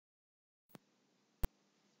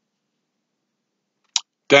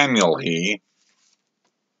Daniel here.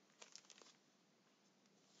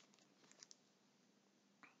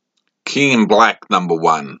 King in Black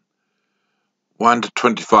 #1. 1 to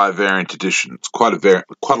 25 variant editions. Quite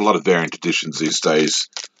a lot of variant editions these days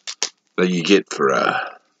that you get for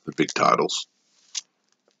the big titles.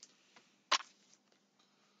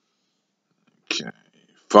 Okay.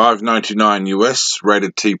 $5.99 US,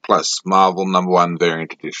 rated T+, Marvel #1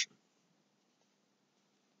 variant edition.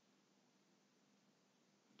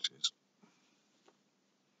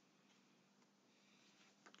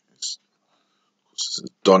 This is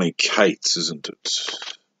Donny Cates, isn't it?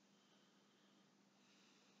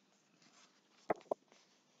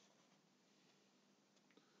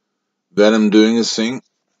 Venom doing his thing.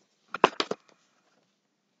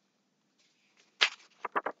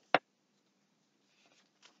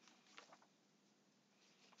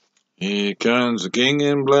 Here comes the King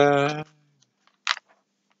in Black.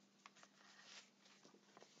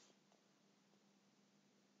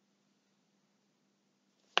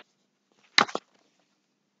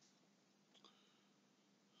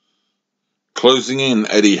 Closing in,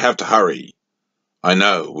 Eddie, have to hurry. I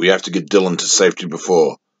know, we have to get Dylan to safety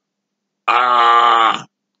before. Ah!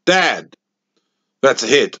 Dad! That's a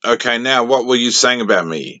hit. Okay, now what were you saying about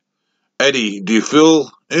me? Eddie, do you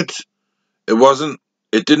feel it?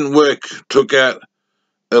 It didn't work. Took out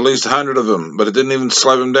at least 100 of them, but it didn't even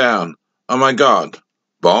slow them down. Oh my God.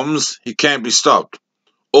 Bombs? He can't be stopped.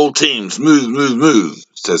 All teams, move, move, move,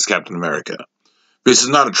 says Captain America. This is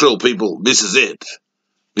not a drill, people. This is it.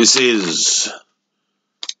 This is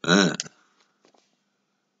that.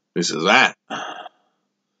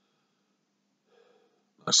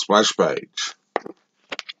 A splash page.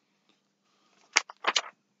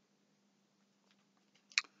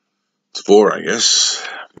 It's 4, I guess.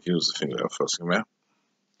 Here's the thing that I was fussing about.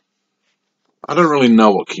 I don't really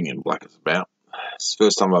know what King in Black is about. It's the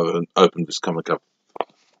first time I've opened this comic up.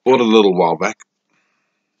 Bought it a little while back.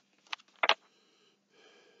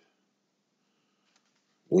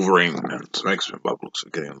 Wolverine and some X-Men books are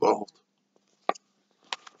getting involved.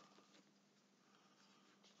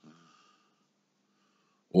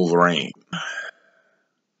 Wolverine.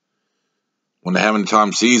 Wonder how many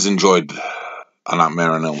times he's enjoyed A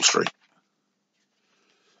Nightmare on Elm Street.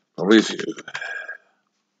 I'll leave you.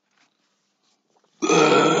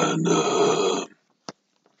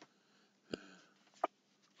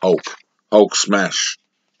 Hulk smash.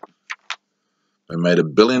 They made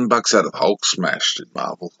 $1 billion out of Hulk smash, did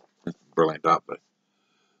Marvel. Brilliant, aren't they?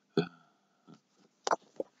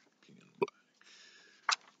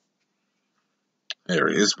 There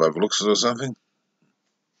he is, by the looks of it or something.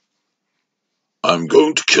 I'm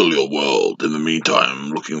going to kill your world. In the meantime, I'm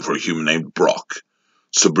looking for a human named Brock.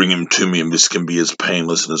 So bring him to me and this can be as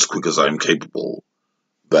painless and as quick as I am capable.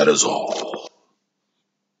 That is all.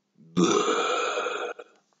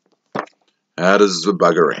 How does the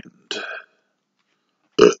bugger end?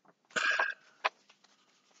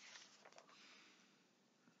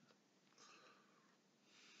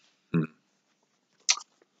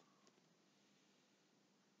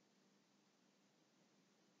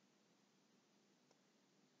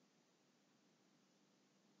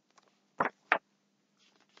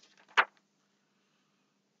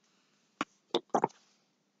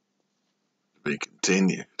 Be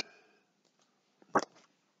continued.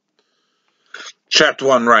 Chapter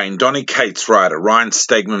 1 Reign. Donny Cates writer, Ryan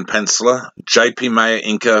Stegman penciler, J.P. Mayer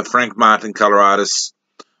inker, Frank Martin color artist,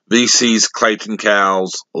 VC's Clayton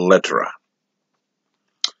Cowles letterer.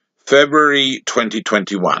 February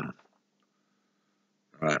 2021.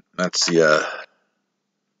 Right, that's the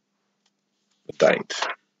date.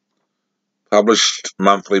 Published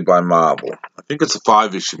monthly by Marvel. I think it's a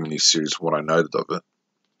 5-issue miniseries from what I noted of it.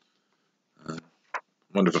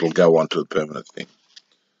 I wonder if it'll go on to a permanent thing.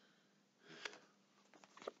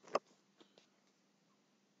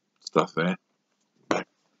 Stuff there.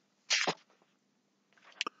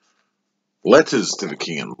 Letters to the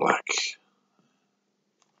King in Black.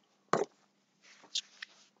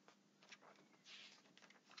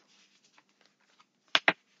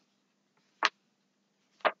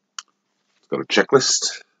 It's got a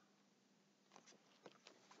checklist.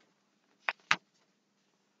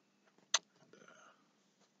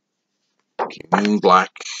 King in Black,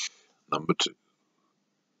 #2.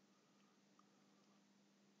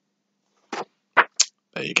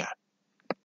 There you go.